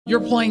You're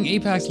playing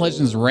Apex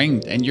Legends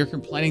Ranked and you're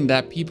complaining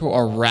that people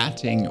are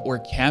ratting or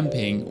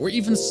camping or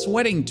even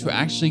sweating to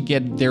actually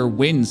get their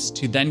wins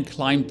to then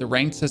climb the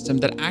ranked system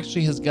that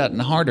actually has gotten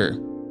harder.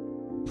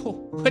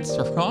 What's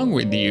wrong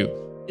with you?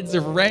 It's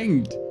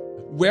ranked.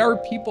 Where are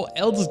people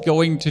else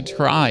going to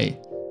try?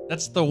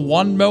 That's the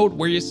one mode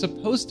where you're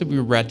supposed to be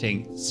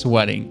retting,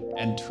 sweating,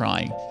 and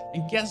trying.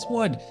 And guess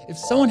what? If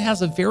someone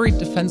has a very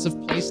defensive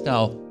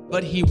playstyle,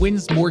 but he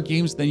wins more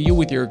games than you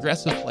with your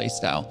aggressive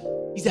playstyle,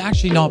 he's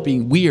actually not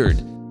being weird.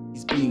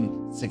 He's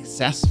being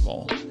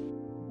successful.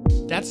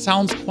 That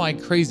sounds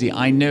quite crazy,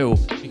 I know,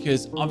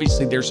 because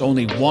obviously there's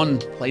only one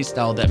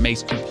playstyle that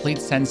makes complete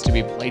sense to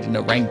be played in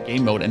a ranked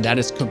game mode, and that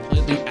is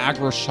completely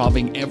aggro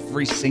shoving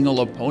every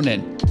single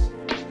opponent.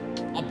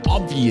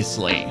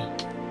 Obviously,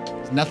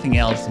 nothing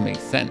else makes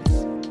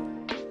sense.